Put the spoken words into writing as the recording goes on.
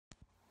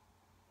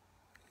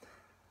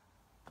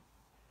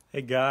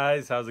Hey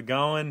guys, how's it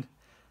going?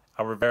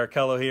 Albert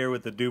Varacallo here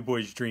with the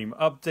DuBois Dream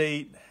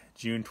Update,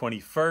 June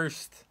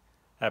 21st.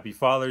 Happy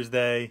Father's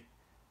Day.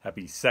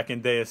 Happy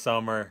second day of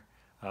summer.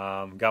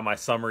 Got my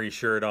summery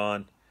shirt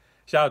on.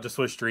 Shout out to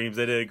Swiss Dreams.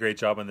 They did a great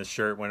job on this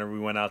shirt whenever we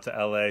went out to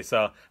LA.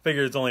 So I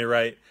figured it's only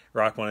right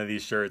rock one of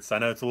these shirts. I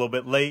know it's a little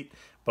bit late,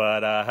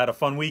 but had a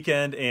fun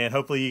weekend, and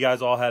hopefully you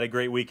guys all had a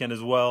great weekend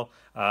as well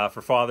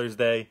for Father's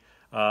Day.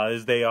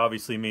 This day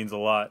obviously means a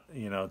lot,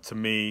 to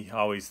me,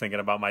 always thinking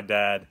about my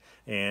dad,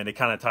 and it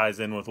kind of ties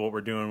in with what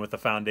we're doing with the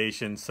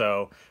foundation.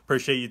 So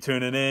appreciate you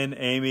tuning in,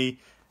 Amy.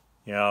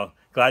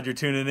 Glad you're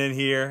tuning in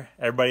here.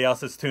 Everybody else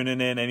that's tuning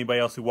in, anybody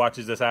else who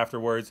watches this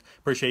afterwards,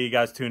 appreciate you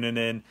guys tuning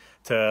in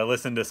to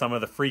listen to some of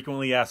the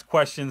frequently asked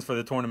questions for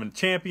the Tournament of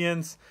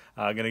Champions.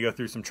 Going to go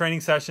through some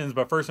training sessions,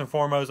 but first and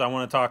foremost, I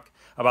want to talk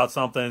about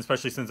something,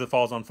 especially since it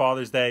falls on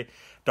Father's Day.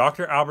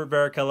 Dr. Albert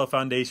Varacallo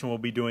Foundation will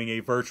be doing a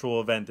virtual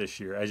event this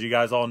year. As you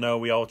guys all know,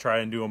 we all try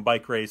and do a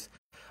bike race.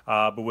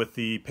 But with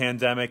the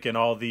pandemic and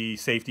all the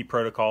safety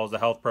protocols, the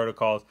health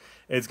protocols,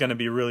 it's going to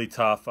be really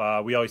tough.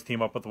 We always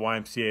team up with the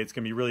YMCA. It's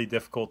going to be really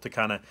difficult to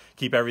kind of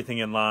keep everything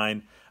in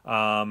line,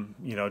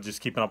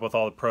 just keeping up with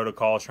all the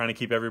protocols, trying to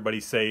keep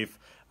everybody safe,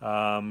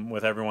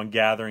 with everyone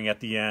gathering at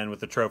the end with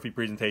the trophy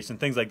presentation,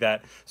 things like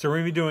that. So we're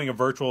going to be doing a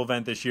virtual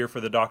event this year for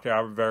the Dr.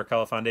 Albert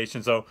Varacallo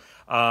Foundation. So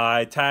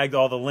I tagged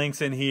all the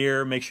links in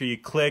here. Make sure you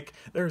click.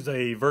 There's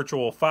a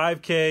virtual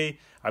 5K.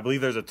 I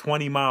believe there's a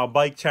 20-mile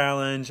bike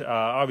challenge.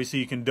 Obviously,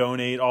 you can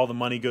donate. All the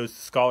money goes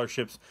to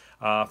scholarships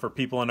for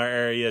people in our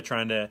area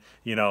trying to,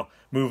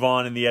 move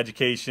on in the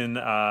education,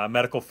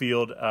 medical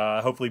field.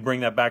 Hopefully bring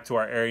that back to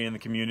our area and the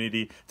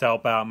community to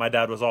help out. My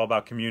dad was all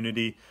about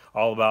community,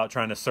 all about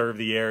trying to serve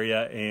the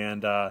area,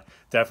 and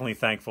definitely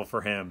thankful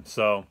for him.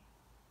 So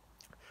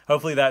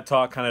hopefully that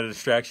talk kind of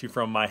distracts you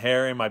from my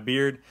hair and my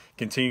beard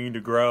continuing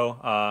to grow.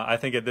 I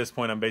think at this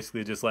point I'm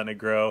basically just letting it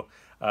grow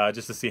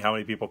just to see how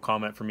many people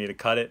comment for me to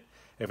cut it.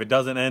 If it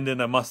doesn't end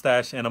in a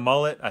mustache and a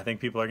mullet, I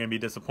think people are going to be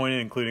disappointed,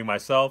 including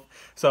myself.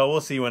 So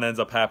we'll see what ends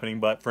up happening.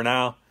 But for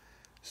now,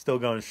 still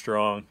going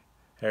strong.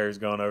 Hair is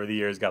going over the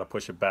years. Got to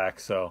push it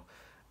back. So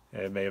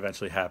it may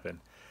eventually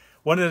happen.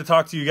 Wanted to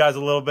talk to you guys a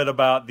little bit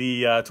about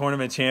the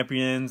tournament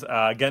champions.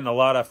 Getting a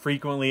lot of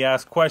frequently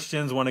asked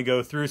questions. Want to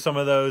go through some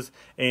of those.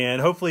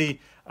 And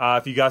hopefully,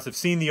 if you guys have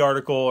seen the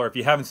article, or if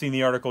you haven't seen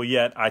the article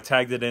yet, I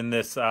tagged it in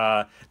this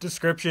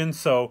description.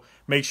 So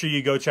make sure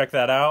you go check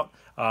that out.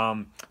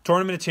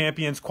 Tournament of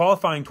Champions,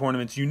 qualifying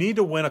tournaments, you need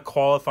to win a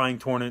qualifying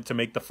tournament to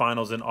make the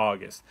finals in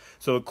August.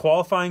 So the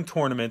qualifying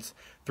tournaments,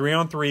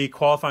 3-on-3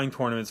 qualifying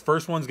tournaments,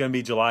 first one's going to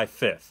be July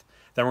 5th.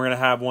 Then we're going to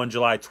have one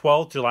July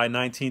 12th, July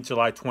 19th,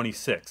 July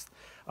 26th.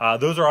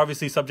 Those are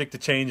obviously subject to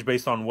change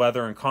based on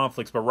weather and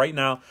conflicts, but right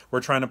now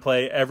we're trying to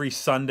play every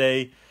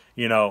Sunday,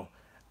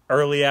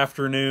 early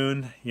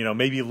afternoon,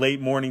 maybe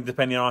late morning,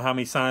 depending on how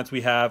many signups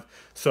we have.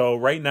 So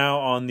right now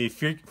on the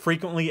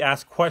frequently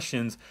asked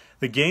questions,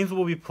 the games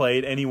will be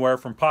played anywhere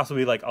from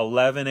possibly like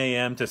 11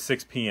 a.m. to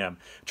 6 p.m.,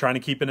 trying to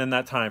keep it in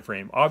that time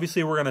frame.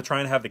 Obviously, we're going to try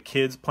and have the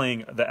kids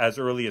playing as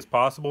early as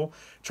possible,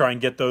 try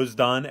and get those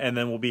done, and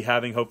then we'll be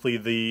having hopefully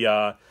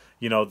the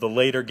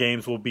later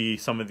games will be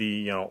some of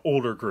the,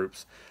 older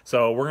groups.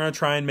 So we're going to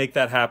try and make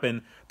that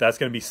happen. That's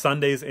going to be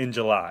Sundays in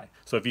July.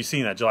 So if you've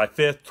seen that, July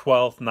 5th,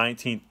 12th,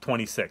 19th,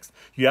 26th.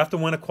 You have to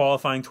win a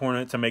qualifying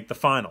tournament to make the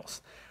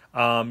finals.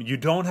 You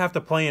don't have to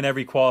play in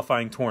every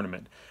qualifying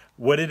tournament.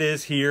 What it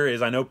is here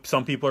is, I know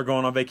some people are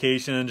going on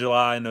vacation in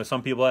July. I know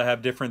some people that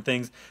have different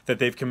things that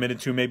they've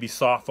committed to, maybe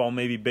softball,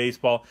 maybe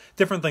baseball,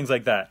 different things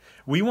like that.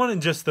 We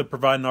wanted just to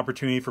provide an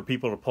opportunity for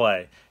people to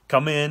play.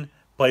 Come in,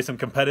 play some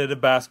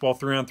competitive basketball,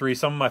 3-on-3.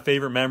 Some of my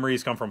favorite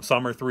memories come from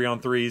summer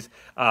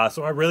 3-on-3s.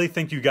 So I really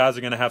think you guys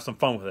are going to have some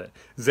fun with it.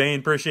 Zane,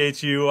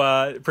 appreciate you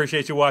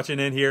watching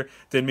in here.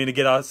 Didn't mean to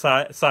get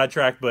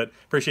sidetracked, but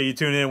appreciate you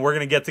tuning in. We're going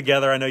to get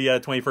together. I know you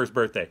had a 21st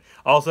birthday.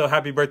 Also,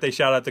 happy birthday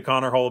shout out to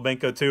Connor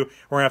Holobenko too.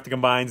 We're going to have to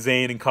combine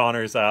Zane and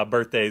Connor's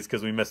birthdays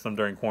because we missed them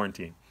during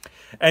quarantine.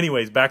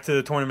 Anyways, back to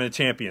the Tournament of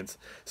Champions.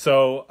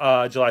 So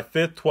July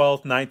 5th,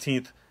 12th,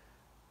 19th,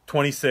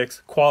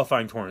 26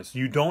 qualifying tournaments.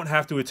 You don't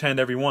have to attend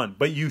every one,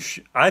 but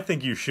I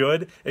think you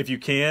should if you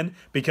can,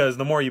 because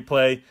the more you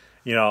play,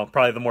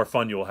 probably the more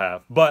fun you'll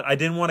have. But I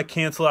didn't want to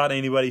cancel out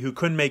anybody who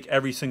couldn't make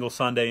every single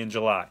Sunday in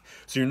July.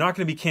 So you're not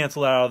going to be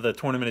canceled out of the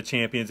Tournament of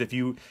Champions if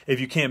you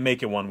can't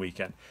make it one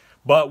weekend.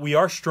 But we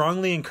are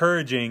strongly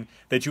encouraging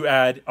that you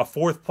add a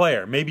fourth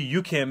player. Maybe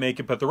you can't make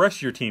it, but the rest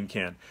of your team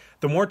can.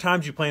 The more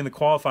times you play in the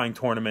qualifying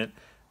tournament,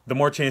 the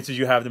more chances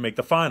you have to make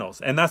the finals.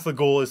 And that's the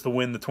goal, is to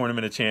win the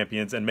Tournament of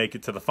Champions and make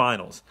it to the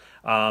finals.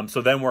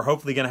 So then we're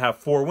hopefully going to have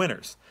 4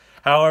 winners.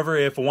 However,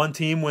 if one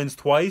team wins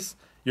twice,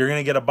 you're going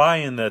to get a bye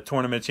in the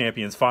Tournament of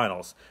Champions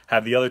finals.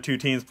 Have the other 2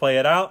 teams play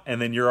it out, and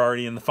then you're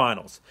already in the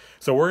finals.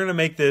 So we're going to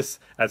make this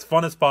as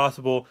fun as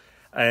possible,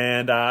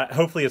 and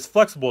hopefully as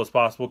flexible as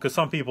possible, because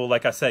some people,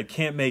 like I said,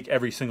 can't make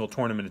every single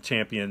Tournament of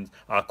Champions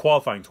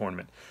qualifying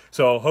tournament.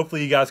 So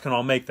hopefully you guys can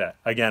all make that.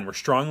 Again, we're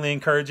strongly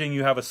encouraging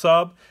you have a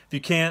sub. If you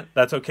can't,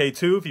 that's okay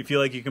too. If you feel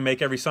like you can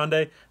make every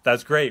Sunday,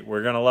 that's great.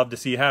 We're gonna love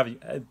to have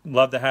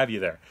you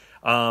there.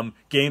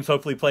 Games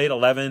hopefully played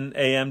 11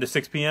 a.m. to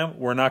 6 p.m.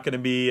 We're not going to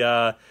be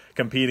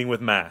competing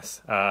with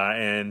Mass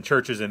and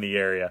churches in the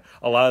area.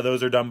 A lot of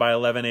those are done by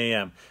 11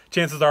 a.m.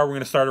 Chances are we're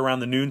going to start around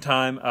the noon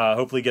time,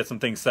 hopefully get some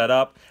things set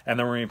up, and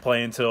then we're going to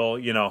play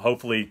until,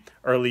 hopefully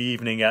early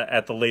evening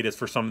at the latest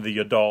for some of the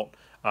adult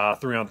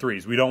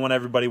 3-on-3s. We don't want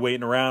everybody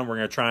waiting around. We're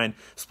going to try and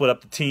split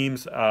up the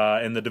teams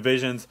in the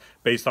divisions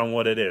based on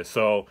what it is.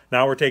 So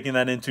now we're taking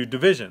that into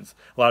divisions.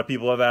 A lot of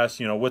people have asked,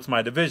 what's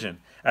my division?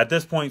 At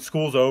this point,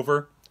 school's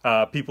over.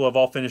 People have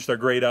all finished their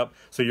grade up,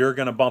 so you're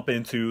going to bump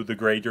into the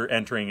grade you're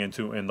entering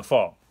into in the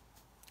fall.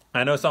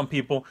 I know some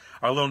people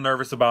are a little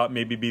nervous about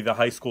maybe the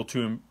high school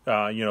too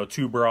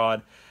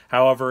broad.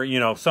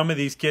 However, some of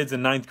these kids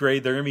in 9th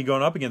grade, they're going to be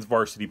going up against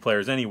varsity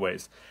players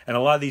anyways. And a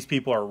lot of these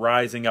people are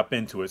rising up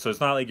into it. So it's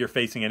not like you're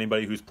facing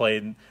anybody who's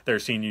played their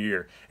senior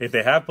year. If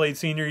they have played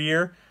senior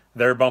year,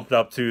 they're bumped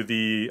up to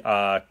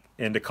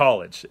into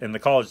college, in the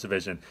college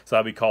division. So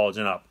that'll be college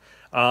and up.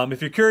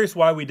 If you're curious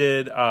why we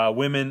did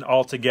women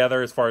all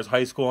together as far as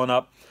high school and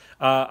up,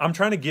 I'm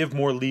trying to give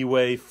more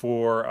leeway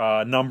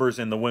for numbers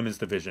in the women's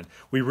division.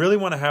 We really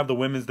want to have the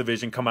women's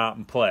division come out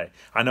and play.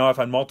 I know I've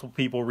had multiple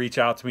people reach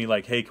out to me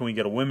like, hey, can we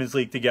get a women's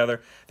league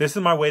together? This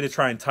is my way to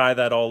try and tie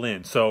that all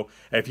in. So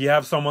if you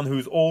have someone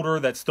who's older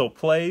that still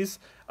plays,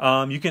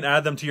 you can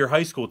add them to your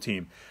high school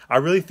team. I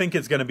really think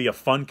it's going to be a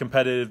fun,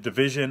 competitive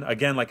division.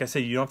 Again, like I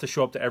said, you don't have to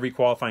show up to every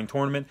qualifying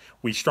tournament.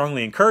 We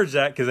strongly encourage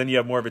that because then you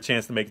have more of a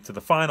chance to make it to the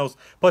finals.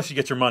 Plus, you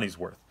get your money's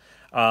worth.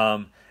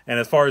 And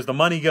as far as the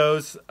money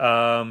goes,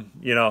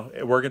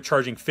 we're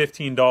charging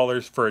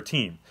 $15 for a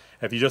team.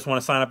 If you just want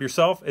to sign up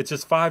yourself, it's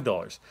just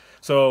 $5.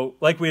 So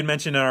like we had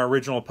mentioned in our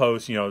original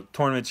post,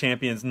 tournament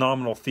champions,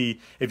 nominal fee.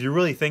 If you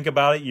really think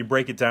about it, you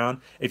break it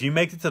down. If you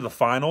make it to the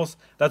finals,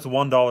 that's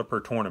 $1 per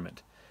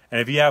tournament. And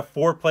if you have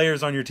 4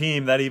 players on your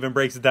team, that even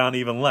breaks it down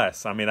even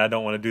less. I mean, I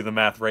don't want to do the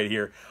math right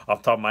here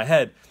off the top of my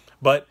head.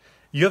 But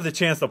you have the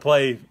chance to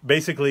play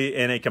basically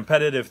in a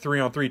competitive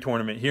 3-on-3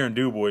 tournament here in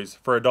DuBois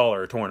for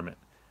 $1 a tournament.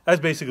 That's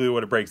basically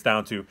what it breaks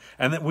down to.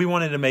 And then we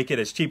wanted to make it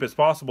as cheap as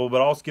possible, but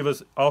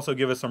also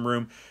give us some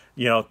room,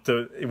 there's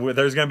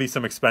going to be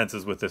some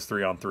expenses with this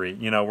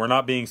 3-on-3. We're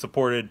not being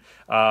supported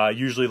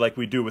usually like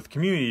we do with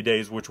community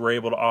days, which we're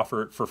able to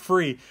offer it for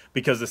free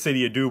because the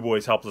city of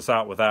DuBois helps us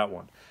out with that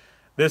one.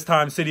 This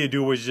time, city of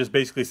DuBois is just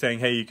basically saying,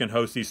 hey, you can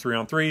host these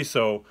 3-on-3s,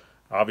 so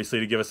obviously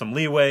to give us some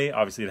leeway,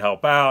 obviously to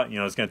help out.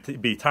 It's going to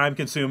be time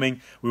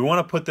consuming. We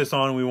want to put this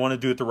on. We want to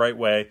do it the right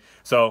way.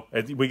 So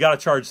we got to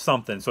charge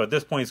something. So at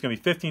this point, it's going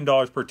to be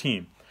 $15 per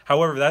team.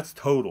 However, that's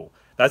total.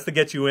 That's to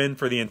get you in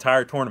for the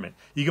entire tournament.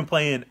 You can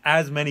play in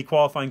as many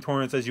qualifying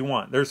tournaments as you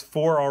want. There's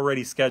 4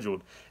 already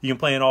scheduled. You can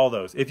play in all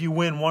those. If you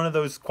win one of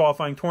those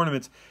qualifying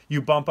tournaments,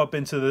 you bump up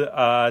into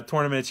the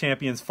Tournament of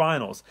Champions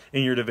finals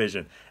in your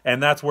division.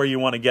 And that's where you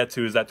want to get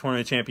to, is that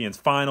Tournament of Champions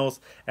finals.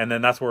 And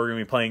then that's where we're going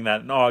to be playing that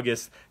in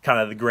August,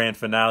 kind of the grand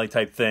finale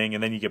type thing.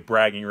 And then you get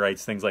bragging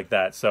rights, things like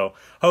that. So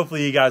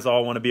hopefully you guys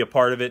all want to be a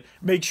part of it.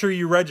 Make sure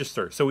you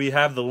register. So we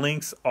have the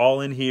links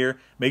all in here.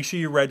 Make sure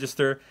you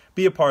register.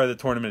 Be a part of the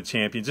Tournament of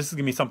Champions. This is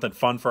going to be something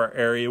fun for our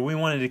area. We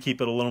wanted to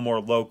keep it a little more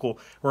local.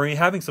 We're going to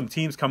be having some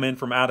teams come in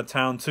from out of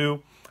town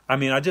too. I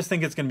mean, I just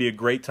think it's going to be a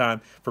great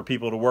time for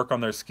people to work on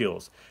their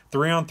skills.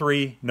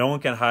 3-on-3, no one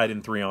can hide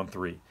in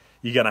 3-on-3.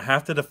 You're going to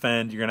have to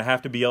defend. You're going to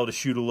have to be able to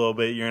shoot a little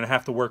bit. You're going to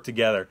have to work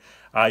together.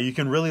 You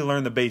can really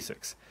learn the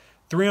basics.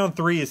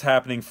 3-on-3 is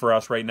happening for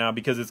us right now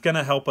because it's going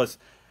to help us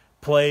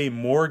play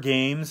more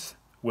games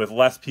with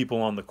less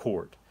people on the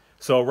court.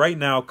 So right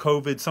now,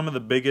 COVID, some of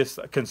the biggest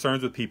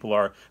concerns with people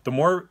are the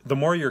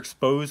more you're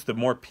exposed to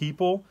more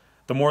people,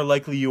 the more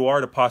likely you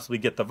are to possibly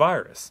get the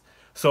virus.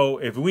 So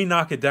if we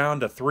knock it down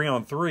to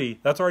 3-on-3,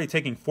 that's already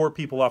taking 4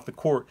 people off the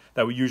court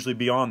that would usually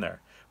be on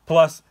there.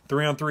 Plus,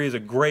 3-on-3 is a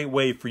great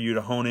way for you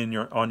to hone in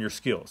on your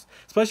skills,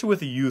 especially with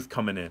the youth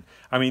coming in.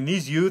 I mean,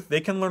 these youth, they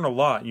can learn a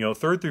lot.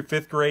 3rd through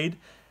 5th grade,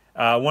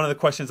 one of the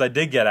questions I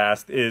did get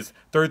asked is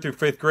 3rd through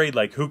 5th grade,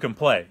 like who can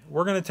play?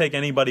 We're going to take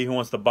anybody who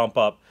wants to bump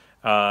up.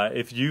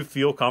 If you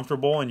feel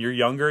comfortable and you're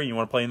younger and you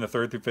want to play in the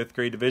 3rd through 5th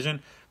grade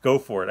division, go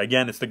for it.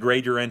 Again, it's the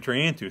grade you're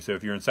entering into. So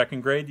if you're in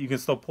 2nd grade, you can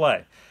still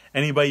play.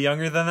 Anybody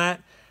younger than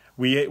that,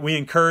 we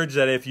encourage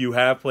that if you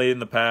have played in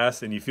the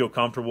past and you feel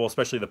comfortable,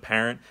 especially the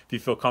parent, if you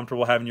feel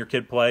comfortable having your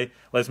kid play,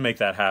 let's make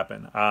that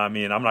happen. I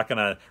mean, I'm not going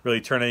to really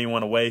turn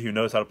anyone away who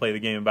knows how to play the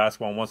game of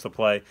basketball and wants to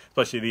play,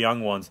 especially the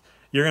young ones.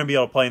 You're going to be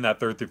able to play in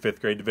that 3rd through 5th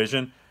grade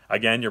division.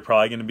 Again, you're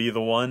probably going to be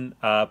the one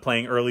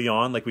playing early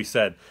on. Like we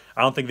said,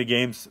 I don't think the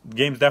games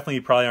definitely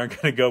probably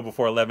aren't going to go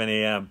before 11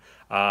 a.m.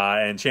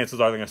 And chances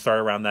are they're going to start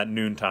around that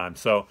noon time.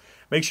 So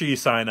make sure you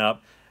sign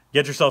up.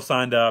 Get yourself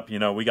signed up.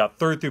 We got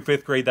 3rd through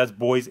 5th grade. That's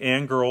boys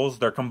and girls.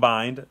 They're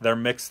combined. They're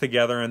mixed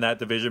together in that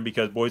division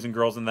because boys and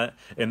girls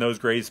in those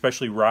grades,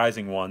 especially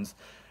rising ones,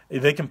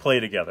 they can play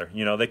together.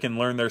 They can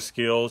learn their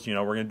skills. We're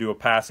going to do a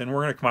pass in.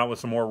 We're going to come out with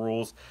some more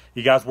rules.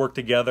 You guys work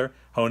together,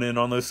 hone in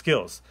on those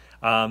skills.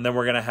 Then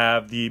we're going to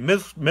have the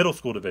middle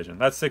school division.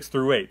 That's 6th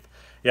through 8th.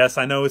 Yes,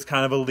 I know it's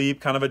kind of a leap,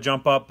 kind of a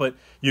jump up, but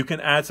you can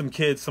add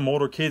some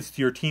older kids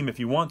to your team if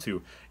you want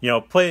to.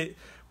 Play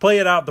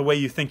it out the way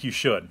you think you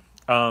should.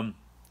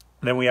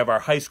 Then we have our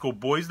high school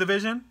boys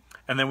division,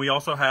 and then we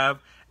also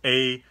have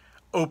a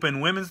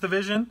open women's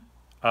division.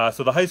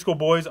 So the high school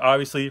boys,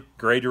 obviously,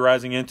 grade you're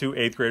rising into.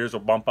 8th graders will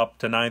bump up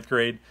to 9th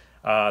grade.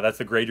 That's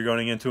the grade you're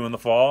going into in the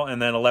fall.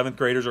 And then 11th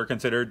graders are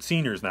considered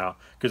seniors now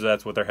because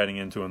that's what they're heading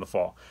into in the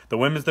fall. The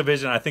women's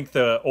division, I think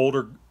the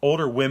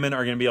older women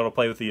are going to be able to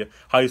play with the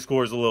high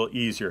schoolers a little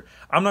easier.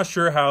 I'm not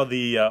sure how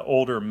the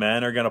older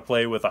men are going to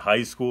play with the high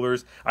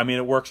schoolers. I mean,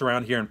 it works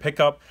around here in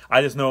pickup.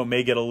 I just know it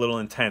may get a little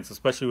intense,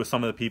 especially with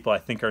some of the people I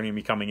think are going to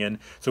be coming in.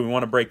 So we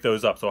want to break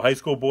those up. So high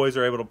school boys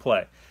are able to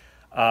play.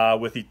 They're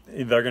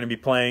going to be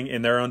playing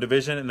in their own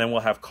division, and then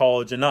we'll have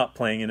college and up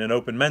playing in an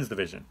open men's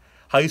division.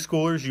 High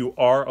schoolers, you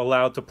are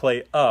allowed to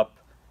play up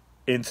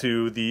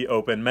into the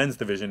open men's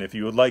division if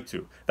you would like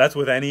to. That's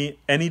with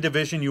any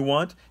division you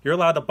want. You're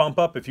allowed to bump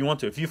up if you want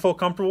to. If you feel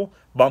comfortable,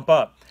 bump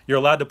up. You're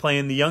allowed to play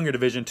in the younger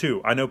division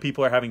too. I know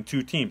people are having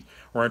 2 teams.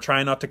 We're going to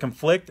try not to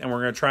conflict, and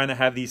we're going to try to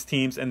have these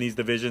teams and these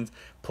divisions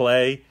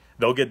play.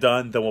 They'll get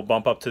done, then we'll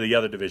bump up to the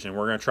other division.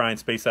 We're going to try and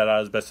space that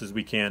out as best as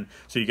we can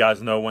so you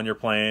guys know when you're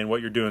playing,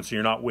 what you're doing, so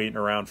you're not waiting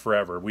around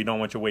forever. We don't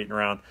want you waiting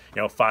around,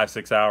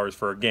 5-6 hours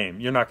for a game.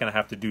 You're not going to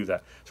have to do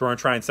that. So we're going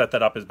to try and set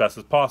that up as best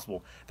as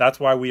possible. That's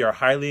why we are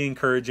highly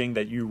encouraging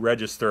that you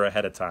register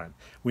ahead of time.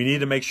 We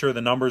need to make sure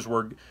the numbers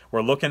we're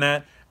looking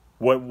at,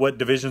 what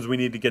divisions we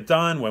need to get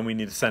done, when we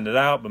need to send it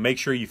out, but make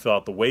sure you fill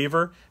out the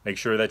waiver, make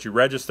sure that you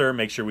register,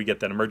 make sure we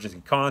get that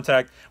emergency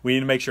contact. We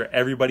need to make sure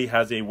everybody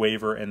has a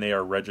waiver and they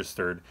are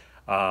registered.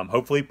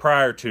 Hopefully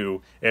prior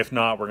to. If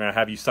not, we're going to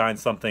have you sign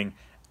something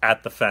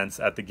at the fence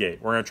at the gate.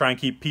 We're going to try and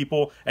keep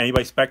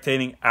anybody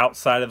spectating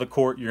outside of the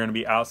court. You're going to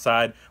be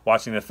outside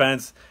watching the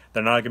fence.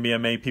 There are not going to be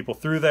many people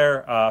through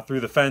there, through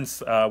the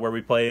fence where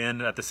we play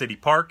in at the city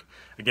park.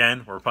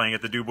 Again, we're playing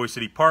at the DuBois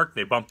City Park.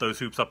 They bumped those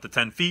hoops up to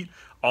 10 feet.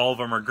 All of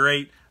them are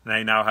great.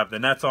 They now have the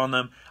nets on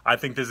them. I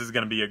think this is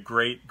going to be a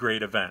great,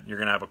 great event. You're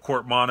going to have a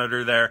court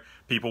monitor there,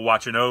 people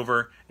watching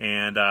over,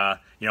 and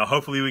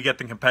hopefully we get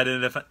the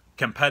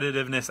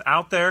competitiveness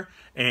out there,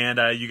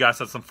 and you guys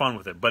have some fun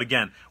with it. But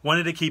again,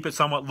 wanted to keep it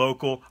somewhat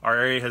local. Our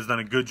area has done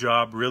a good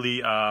job,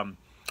 really,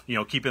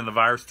 keeping the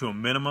virus to a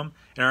minimum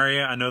in our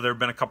area. I know there have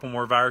been a couple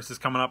more viruses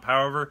coming up.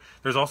 However,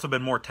 there's also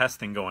been more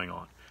testing going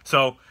on.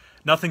 So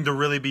nothing to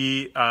really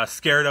be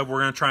scared of.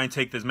 We're going to try and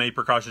take as many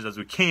precautions as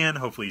we can.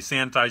 Hopefully you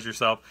sanitize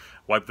yourself,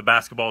 wipe the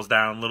basketballs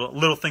down,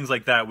 little things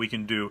like that we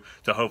can do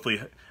to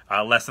hopefully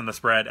lessen the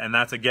spread. And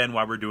that's, again,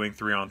 why we're doing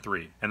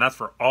 3-on-3. And that's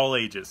for all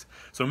ages.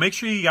 So make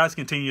sure you guys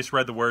continue to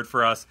spread the word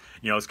for us.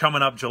 It's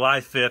coming up July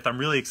 5th. I'm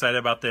really excited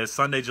about this.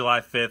 Sunday,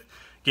 July 5th.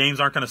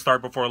 Games aren't going to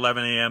start before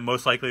 11 a.m.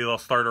 Most likely they'll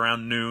start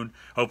around noon.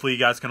 Hopefully you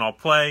guys can all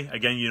play.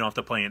 Again, you don't have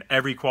to play in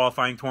every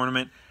qualifying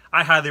tournament.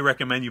 I highly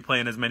recommend you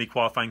play in as many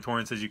qualifying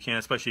tournaments as you can,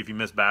 especially if you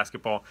miss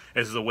basketball.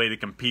 This is a way to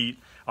compete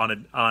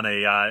on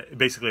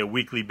basically a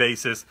weekly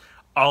basis.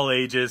 All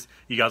ages.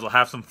 You guys will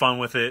have some fun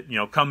with it.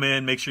 Come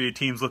in, make sure your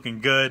team's looking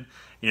good.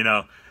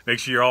 Make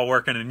sure you're all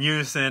working in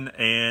unison,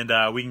 and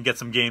we can get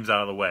some games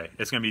out of the way.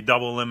 It's going to be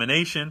double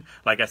elimination.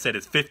 Like I said,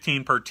 it's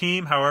 15 per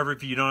team. However,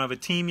 if you don't have a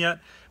team yet,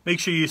 make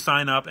sure you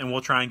sign up, and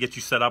we'll try and get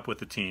you set up with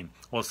the team.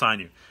 We'll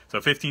assign you. So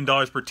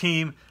 $15 per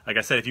team. Like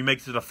I said, if you make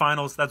it to the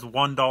finals, that's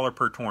 $1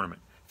 per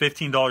tournament.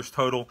 $15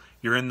 total.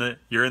 You're in the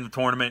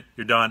tournament.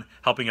 You're done,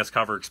 helping us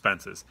cover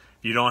expenses.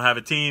 If you don't have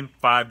a team,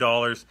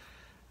 $5.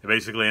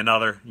 Basically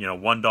another,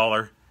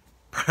 $1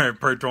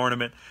 per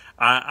tournament.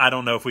 I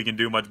don't know if we can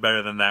do much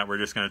better than that. We're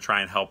just going to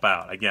try and help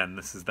out. Again,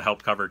 this is to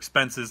help cover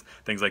expenses,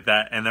 things like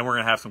that. And then we're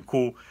going to have some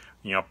cool,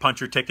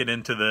 punch your ticket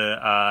into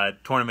the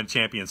Tournament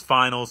Champions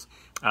Finals.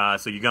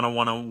 So you're going to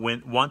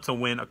want to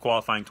win a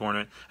qualifying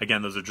tournament.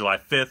 Again, those are July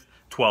 5th,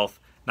 12th,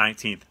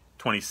 19th,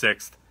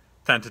 26th.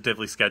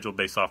 Tentatively scheduled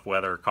based off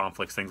weather,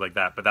 conflicts, things like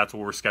that. But that's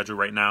what we're scheduled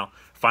right now.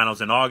 Finals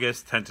in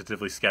August,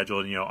 tentatively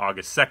scheduled,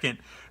 August 2nd.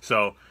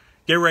 So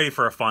get ready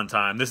for a fun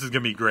time. This is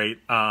going to be great.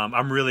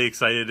 I'm really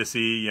excited to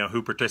see,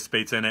 who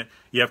participates in it.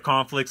 You have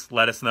conflicts,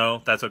 let us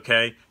know. That's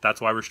okay.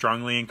 That's why we're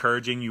strongly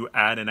encouraging you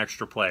add an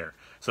extra player.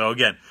 So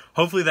again,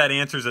 hopefully that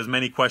answers as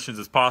many questions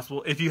as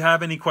possible. If you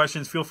have any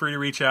questions, feel free to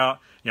reach out.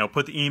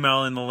 Put the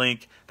email in the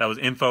link. That was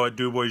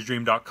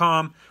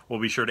info@duboisdream.com. We'll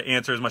be sure to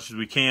answer as much as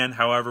we can.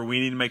 However, we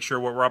need to make sure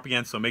what we're up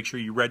against, so make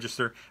sure you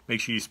register. Make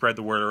sure you spread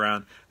the word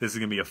around. This is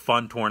going to be a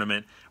fun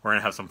tournament. We're going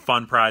to have some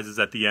fun prizes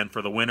at the end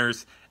for the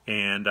winners.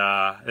 And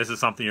this is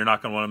something you're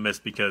not going to want to miss,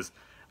 because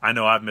I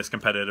know I've missed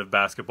competitive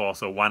basketball,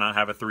 so why not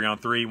have a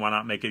 3-on-3? Why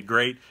not make it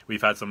great?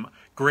 We've had some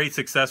great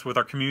success with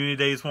our Community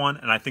Days one,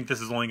 and I think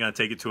this is only going to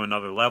take it to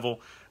another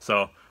level.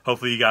 So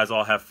hopefully you guys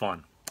all have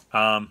fun.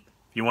 If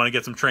you want to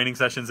get some training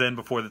sessions in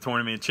before the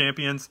Tournament of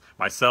Champions,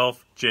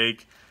 myself,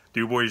 Jake,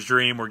 DuBois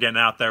Dream, we're getting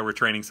out there. We're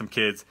training some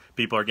kids.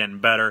 People are getting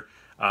better.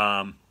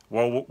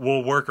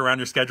 We'll work around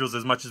your schedules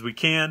as much as we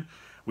can.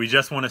 We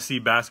just want to see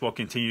basketball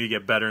continue to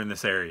get better in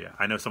this area.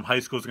 I know some high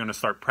schools are going to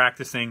start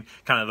practicing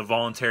kind of the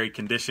voluntary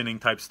conditioning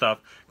type stuff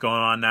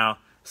going on now.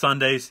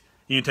 Sundays,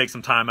 you can take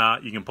some time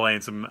out. You can play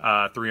in some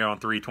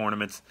 3-on-3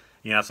 tournaments.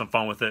 You can have some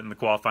fun with it in the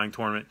qualifying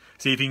tournament.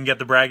 See if you can get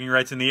the bragging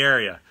rights in the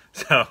area.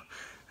 So,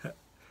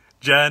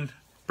 Jen,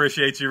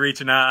 appreciate you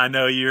reaching out. I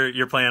know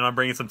you're planning on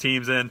bringing some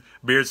teams in.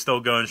 Beard's still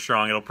going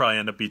strong. It'll probably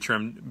end up be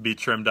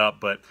trimmed up,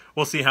 but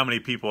we'll see how many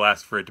people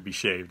ask for it to be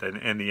shaved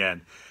in the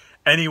end.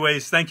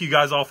 Anyways, thank you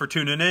guys all for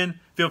tuning in.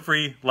 Feel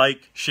free,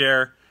 like,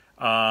 share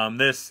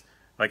this.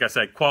 Like I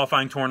said,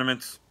 qualifying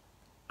tournaments,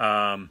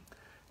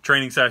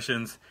 training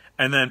sessions,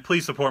 and then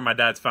please support my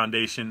dad's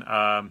foundation.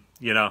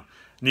 You know,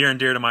 near and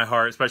dear to my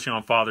heart, especially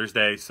on Father's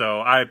Day.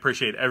 So I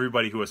appreciate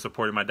everybody who has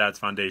supported my dad's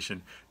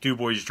foundation,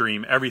 DuBois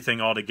Dream,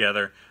 everything all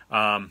together.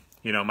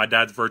 You know, my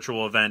dad's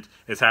virtual event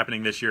is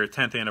happening this year,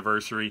 10th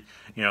anniversary.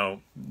 You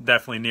know,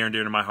 definitely near and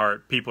dear to my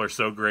heart. People are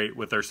so great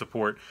with their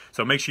support.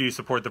 So make sure you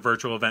support the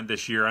virtual event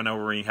this year. I know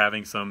we're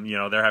having some, you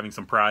know, they're having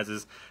some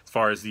prizes as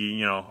far as the,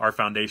 you know, our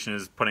foundation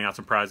is putting out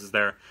some prizes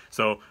there.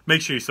 So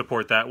make sure you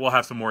support that. We'll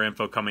have some more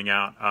info coming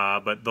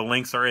out. But the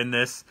links are in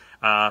this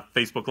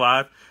Facebook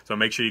Live. So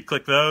make sure you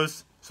click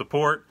those,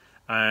 support,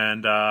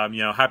 and,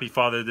 you know, happy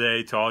Father's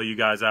Day to all you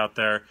guys out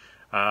there.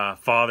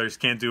 Fathers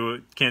can't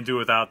do it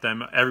without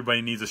them.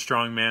 Everybody needs a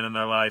strong man in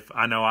their life.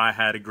 I know I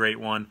had a great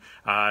one,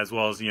 as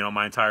well as, you know,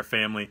 my entire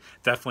family.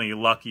 Definitely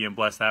lucky and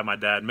blessed to have my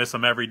dad. Miss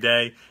him every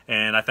day,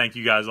 and I thank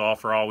you guys all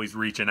for always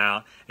reaching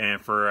out and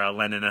for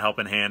lending a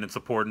helping hand and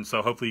supporting.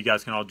 So hopefully you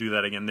guys can all do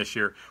that again this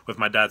year with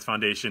my dad's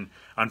foundation.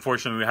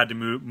 Unfortunately, we had to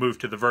move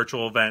to the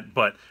virtual event,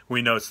 but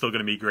we know it's still going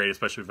to be great,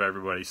 especially with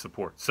everybody's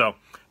support. So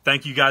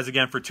thank you guys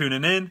again for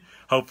tuning in.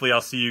 Hopefully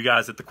I'll see you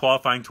guys at the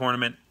qualifying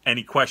tournament.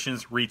 Any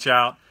questions, reach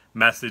out.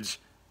 Message,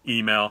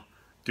 email,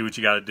 do what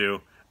you got to do.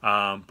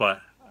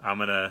 But I'm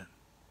going to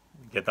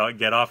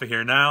get off of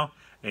here now,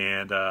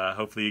 and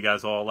hopefully you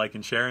guys all like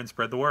and share and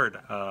spread the word.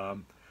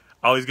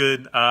 Always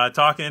good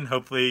talking.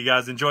 Hopefully you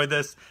guys enjoyed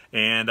this,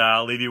 and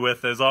I'll leave you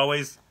with, as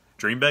always,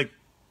 dream big.